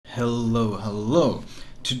Hello.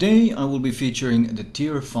 Today I will be featuring the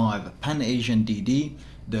Tier 5 Pan-Asian DD,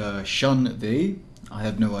 the Jianwei. I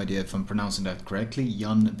have no idea if I'm pronouncing that correctly.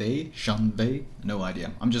 Jianwei, no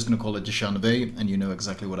idea. I'm just gonna call it the Jianwei, and you know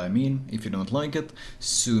exactly what I mean. If you don't like it,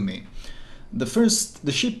 sue me.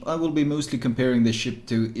 The ship I will be mostly comparing this ship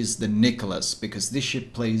to is the Nicholas, because this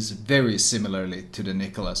ship plays very similarly to the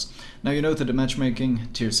Nicholas. Now you know that the matchmaking,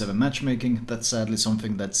 Tier 7 matchmaking, that's sadly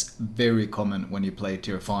something that's very common when you play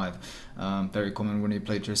Tier 5. Very common when you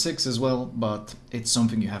play Tier 6 as well, but it's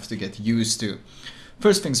something you have to get used to.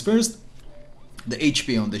 First things first, the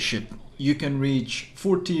HP on the ship. You can reach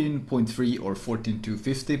 14.3 or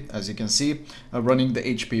 14,250, as you can see, running the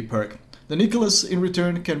HP perk. The Nicholas in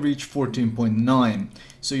return can reach 14.9,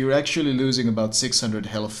 so you're actually losing about 600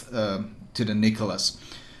 health to the Nicholas.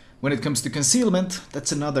 When it comes to concealment,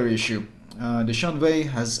 that's another issue. The Jianwei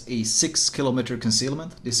has a 6 kilometer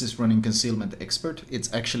concealment. This is running Concealment Expert.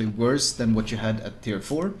 It's actually worse than what you had at Tier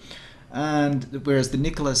 4, and whereas the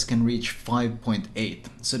Nicholas can reach 5.8.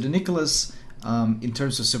 So the Nicholas, in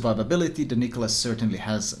terms of survivability, the Nicholas certainly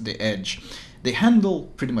has the edge. They handle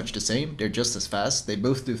pretty much the same, they're just as fast, they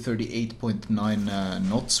both do 38.9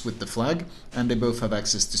 knots with the flag, and they both have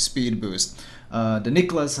access to speed boost. The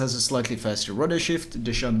Nicholas has a slightly faster rudder shift,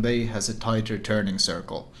 the Jianwei has a tighter turning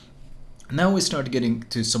circle. Now we start getting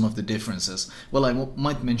to some of the differences. Well, I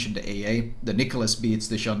might mention the AA. The Nicholas beats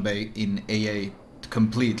the Jianwei in AA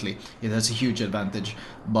completely. It has a huge advantage,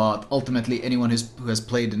 but ultimately anyone who has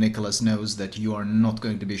played the Nicholas knows that you are not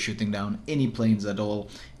going to be shooting down any planes at all.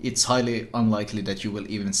 It's highly unlikely that you will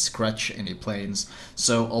even scratch any planes,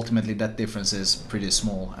 so ultimately that difference is pretty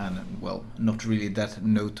small and, well, not really that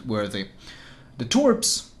noteworthy. The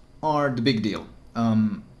torps are the big deal.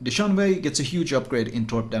 The Jianwei gets a huge upgrade in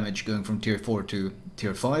torp damage going from Tier 4 to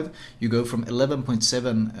Tier 5. You go from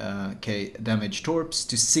 11.7k damage torps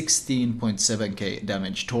to 16.7k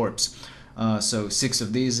damage torps. So 6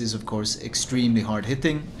 of these is of course extremely hard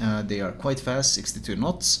hitting. They are quite fast, 62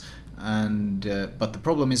 knots. But the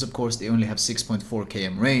problem is, of course, they only have 6.4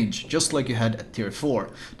 km range, just like you had at Tier 4.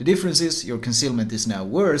 The difference is your concealment is now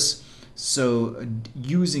worse, so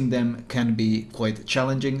using them can be quite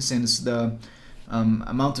challenging, since the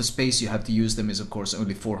amount of space you have to use them is of course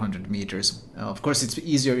only 400 meters. Of course it's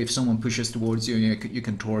easier if someone pushes towards you, you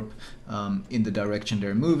can torp in the direction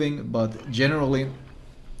they're moving, but generally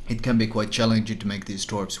it can be quite challenging to make these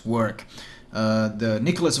torps work. The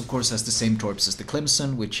Nicholas of course has the same torps as the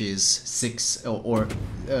Clemson, which is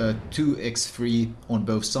 2x3 on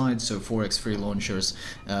both sides, so 4x3 launchers,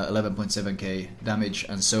 11.7k damage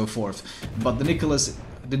and so forth. But the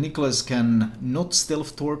Nicholas can not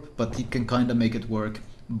stealth torp, but he can kinda make it work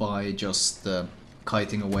by just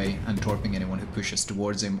kiting away and torping anyone who pushes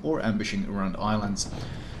towards him or ambushing around islands.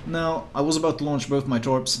 Now, I was about to launch both my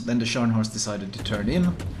torps, then the Scharnhorst decided to turn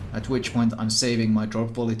in, at which point I'm saving my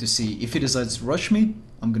torp volley to see if he decides to rush me.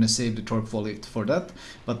 I'm gonna save the torp volley for that,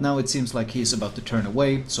 but now it seems like he's about to turn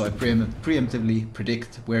away, so I preemptively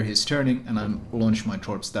predict where he's turning and I launch my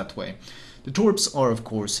torps that way. The torps are of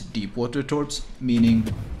course deep water torps,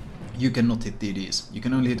 meaning you cannot hit DDs. You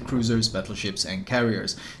can only hit cruisers, battleships and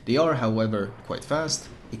carriers. They are, however, quite fast,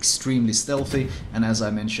 extremely stealthy, and as I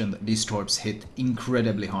mentioned, these torps hit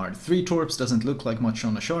incredibly hard. 3 torps doesn't look like much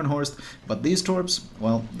on a Scharnhorst, but these torps,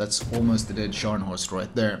 well, that's almost a dead Scharnhorst right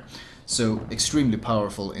there. So extremely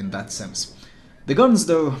powerful in that sense. The guns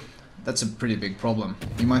though, that's a pretty big problem.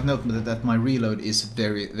 You might note that my reload is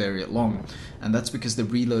very long, and that's because the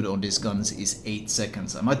reload on these guns is 8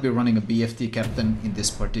 seconds. I might be running a BFT captain in this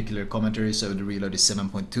particular commentary, so the reload is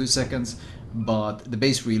 7.2 seconds, but the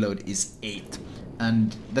base reload is 8.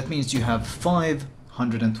 And that means you have 5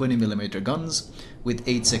 120mm guns with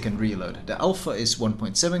 8-second reload. The alpha is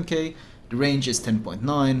 1.7k, the range is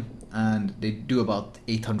 10.9, and they do about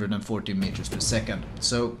 840 meters per second.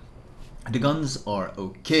 So the guns are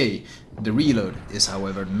okay, the reload is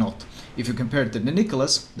however not. If you compare it to the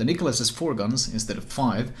Nicholas has 4 guns instead of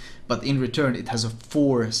 5, but in return it has a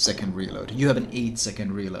 4-second reload. You have an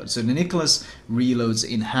 8-second reload, so the Nicholas reloads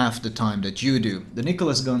in half the time that you do. The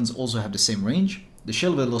Nicholas guns also have the same range. The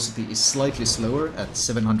shell velocity is slightly slower at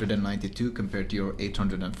 792 compared to your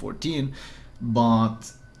 814,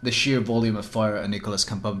 but the sheer volume of fire a Nicholas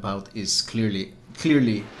can pump out is clearly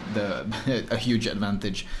a huge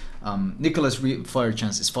advantage. Nicholas fire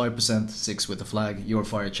chance is 5%, 6 with the flag. Your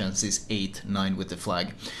fire chance is 8, 9 with the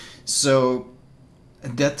flag. So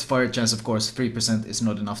that fire chance, of course, 3% is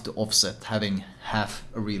not enough to offset having half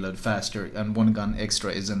a reload faster, and 1 gun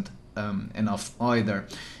extra isn't enough either.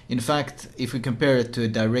 In fact, if we compare it to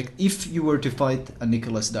if you were to fight a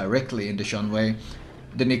Nicholas directly in the Jianwei,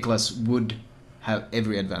 the Nicholas would have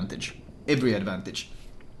every advantage. Every advantage.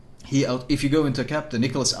 If you go into a cap, the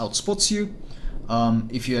Nicholas outspots you.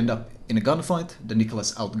 If you end up in a gunfight, the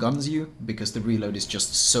Nicholas outguns you because the reload is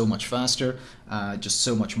just so much faster, just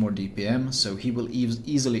so much more DPM. So he will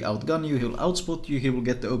easily outgun you, he will outspot you, he will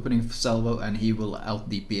get the opening salvo, and he will out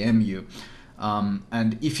DPM you.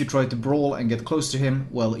 And if you try to brawl and get close to him,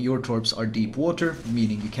 well, your torps are deep water,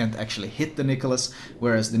 meaning you can't actually hit the Nicholas,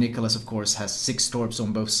 whereas the Nicholas, of course, has 6 torps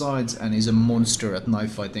on both sides and is a monster at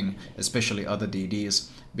knife fighting, especially other DDs,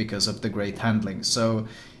 because of the great handling. So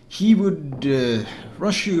he would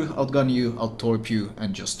rush you, outgun you, out-torp you,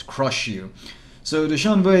 and just crush you. So the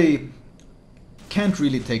Jianwei can't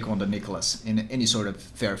really take on the Nicholas in any sort of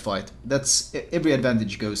fair fight. Every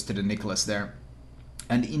advantage goes to the Nicholas there.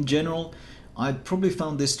 And in general, I probably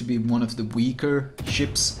found this to be one of the weaker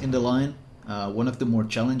ships in the line, one of the more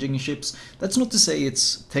challenging ships. That's not to say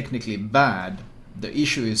it's technically bad. The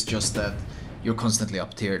issue is just that you're constantly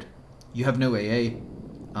up-tiered. You have no AA,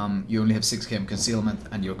 you only have 6 km concealment,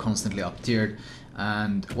 and you're constantly up-tiered.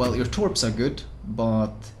 And, well, your torps are good,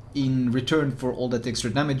 but in return for all that extra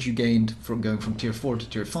damage you gained from going from tier 4 to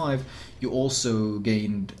tier 5, you also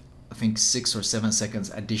gained, I think, 6 or 7 seconds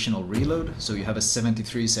additional reload, so you have a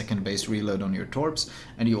 73-second base reload on your torps,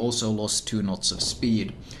 and you also lost 2 knots of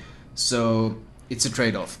speed. So it's a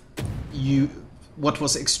trade-off. What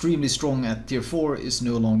was extremely strong at tier 4 is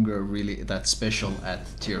no longer really that special at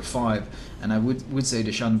tier 5, and I would say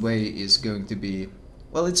the Jianwei is going to be,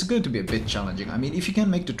 well, it's going to be a bit challenging. I mean, if you can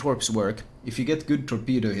make the torps work, if you get good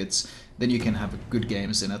torpedo hits, then you can have good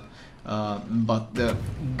games in it. But the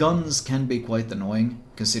guns can be quite annoying,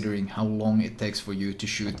 considering how long it takes for you to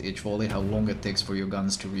shoot each volley, how long it takes for your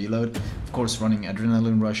guns to reload. Of course, running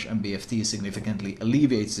Adrenaline Rush and BFT significantly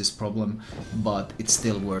alleviates this problem, but it's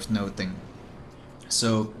still worth noting.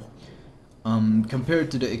 So,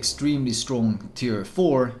 compared to the extremely strong tier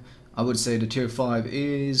 4, I would say the tier 5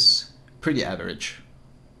 is pretty average.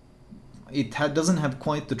 It doesn't have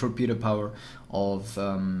quite the torpedo power of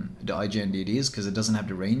the IGN DDs, because it doesn't have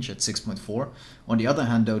the range at 6.4. On the other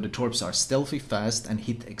hand, though, the torps are stealthy, fast, and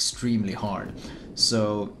hit extremely hard.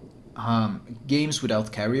 So games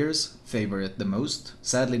without carriers favor it the most.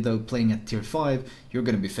 Sadly, though, playing at tier 5, you're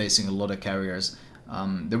going to be facing a lot of carriers.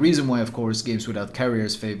 The reason why, of course, games without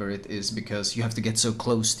carriers favor it is because you have to get so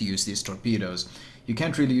close to use these torpedoes. You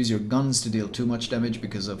can't really use your guns to deal too much damage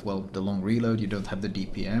because of, well, the long reload. You don't have the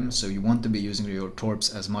DPM, so you want to be using your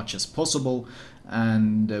torps as much as possible.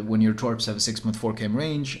 And when your torps have a 6.4 km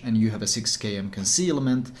range and you have a 6 km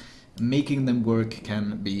concealment, making them work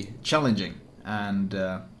can be challenging. And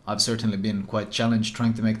I've certainly been quite challenged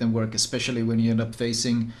trying to make them work, especially when you end up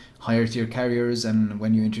facing higher tier carriers, and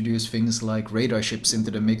when you introduce things like radar ships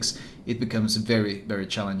into the mix, it becomes very, very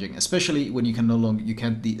challenging, especially when you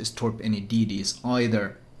can't torp any DDs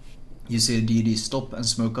either. You see a DD stop and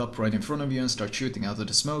smoke up right in front of you and start shooting out of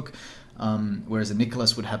the smoke, whereas a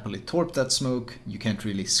Nicholas would happily torp that smoke. You can't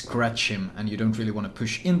really scratch him, and you don't really want to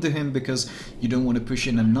push into him because you don't want to push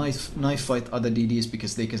in a knife fight other DDs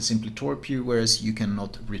because they can simply torp you, whereas you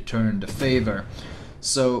cannot return the favor.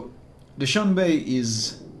 So the Jianwei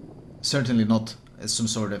is certainly not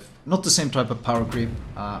not the same type of power creep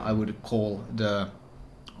I would call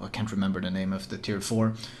I can't remember the name of the tier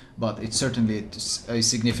 4, but it's certainly a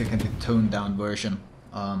significantly toned down version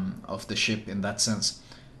of the ship in that sense.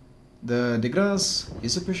 The De Grasse,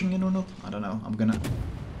 is it pushing in or not? I don't know. I'm gonna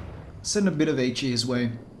send a bit of HE his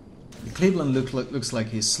way. The Cleveland looks like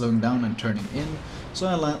he's slowing down and turning in, so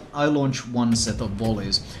I launch 1 set of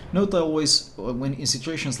volleys. Note when in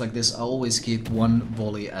situations like this, I always keep 1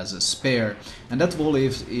 volley as a spare, and that volley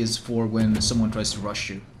is for when someone tries to rush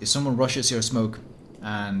you. If someone rushes your smoke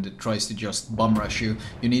and tries to just bum rush you,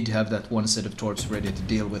 you need to have that 1 set of torps ready to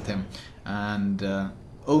deal with him, and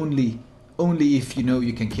only if you know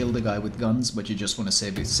you can kill the guy with guns, but you just want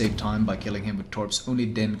to save time by killing him with torps, only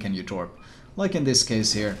then can you torp. Like in this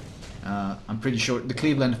case here. I'm pretty sure the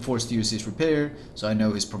Cleveland forced to use his repair, so I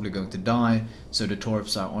know he's probably going to die, so the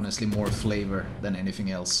torps are honestly more flavor than anything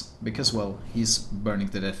else, because, well, he's burning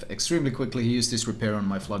to death extremely quickly. He used his repair on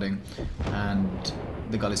my flooding, and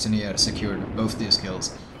the Galissoniere secured both these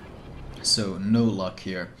kills, so no luck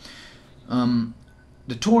here.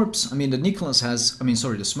 The torps,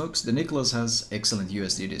 the smokes, the Nicholas has excellent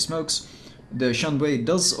USDD smokes. The Jianwei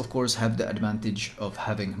does, of course, have the advantage of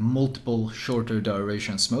having multiple shorter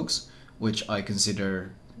duration smokes, which I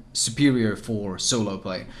consider superior for solo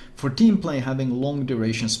play. For team play, having long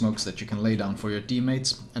duration smokes that you can lay down for your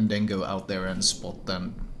teammates and then go out there and spot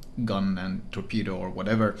them gun and torpedo or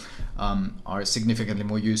whatever are significantly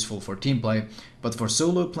more useful for team play. But for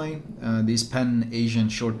solo play, these Pan-Asian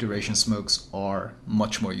short duration smokes are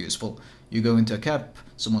much more useful. You go into a cap,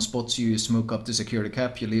 someone spots you, you smoke up to secure the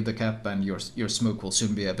cap, you leave the cap, and your smoke will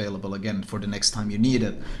soon be available again for the next time you need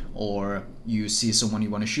it. Or you see someone you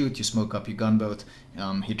want to shoot, you smoke up your gunboat,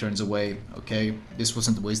 he turns away. Okay, this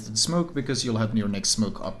wasn't wasted smoke because you'll have your next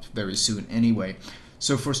smoke up very soon anyway.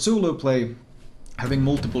 So for solo play, having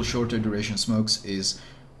multiple shorter duration smokes is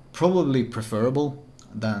probably preferable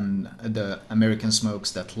than the American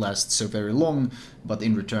smokes that last so very long, but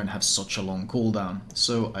in return have such a long cooldown.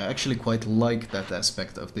 So I actually quite like that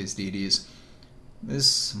aspect of these DDs.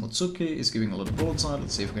 This Motsuki is giving a lot of broadside.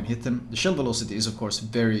 Let's see if we can hit him. The shell velocity is of course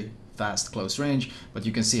very fast close range, but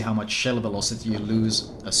you can see how much shell velocity you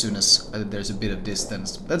lose as soon as there's a bit of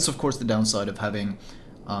distance. That's of course the downside of having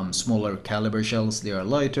smaller caliber shells. They are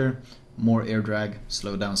lighter, more air drag,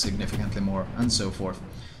 slow down significantly more, and so forth.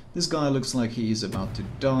 This guy looks like he is about to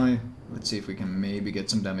die. Let's see if we can maybe get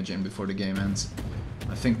some damage in before the game ends.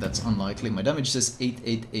 I think that's unlikely. My damage says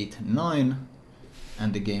 8889,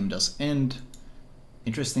 and the game does end.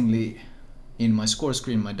 Interestingly, in my score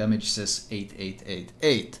screen, my damage says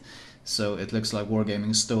 8888. So it looks like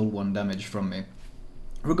Wargaming stole 1 damage from me.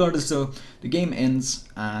 Regardless though, the game ends,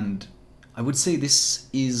 and I would say this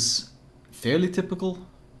is fairly typical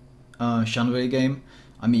Jianwei game.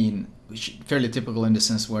 I mean, fairly typical in the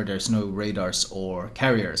sense where there's no radars or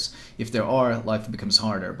carriers. If there are, life becomes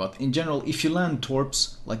harder, but in general, if you land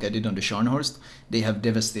torps, like I did on the Scharnhorst, they have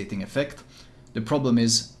devastating effect. The problem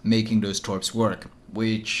is making those torps work,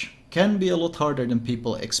 which can be a lot harder than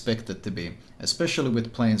people expect it to be, especially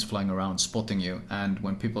with planes flying around spotting you, and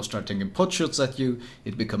when people start taking pot shots at you,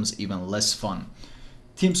 it becomes even less fun.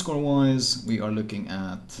 Team score wise, we are looking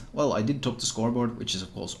at, well, I did top the scoreboard, which is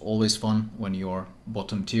of course always fun when you're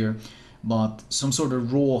bottom tier, but some sort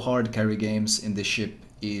of raw hard carry games in this ship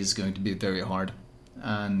is going to be very hard,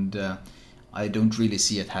 and I don't really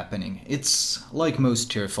see it happening. It's like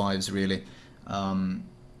most tier 5s really.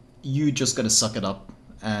 You just gotta suck it up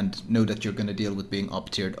and know that you're gonna deal with being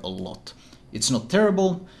up-tiered a lot. It's not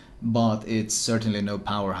terrible, but it's certainly no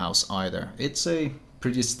powerhouse either. It's a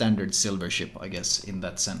pretty standard silver ship, I guess, in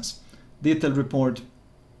that sense. Detailed report.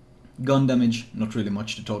 Gun damage, not really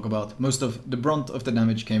much to talk about. Most of the brunt of the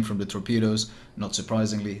damage came from the torpedoes. Not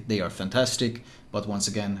surprisingly, they are fantastic, but once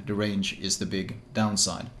again, the range is the big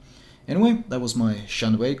downside. Anyway, that was my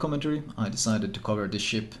Jianwei commentary. I decided to cover this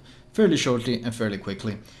ship fairly shortly and fairly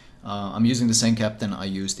quickly. I'm using the same captain I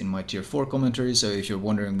used in my tier 4 commentary, so if you're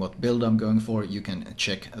wondering what build I'm going for, you can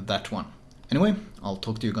check that one. Anyway, I'll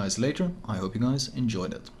talk to you guys later. I hope you guys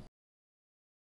enjoyed it.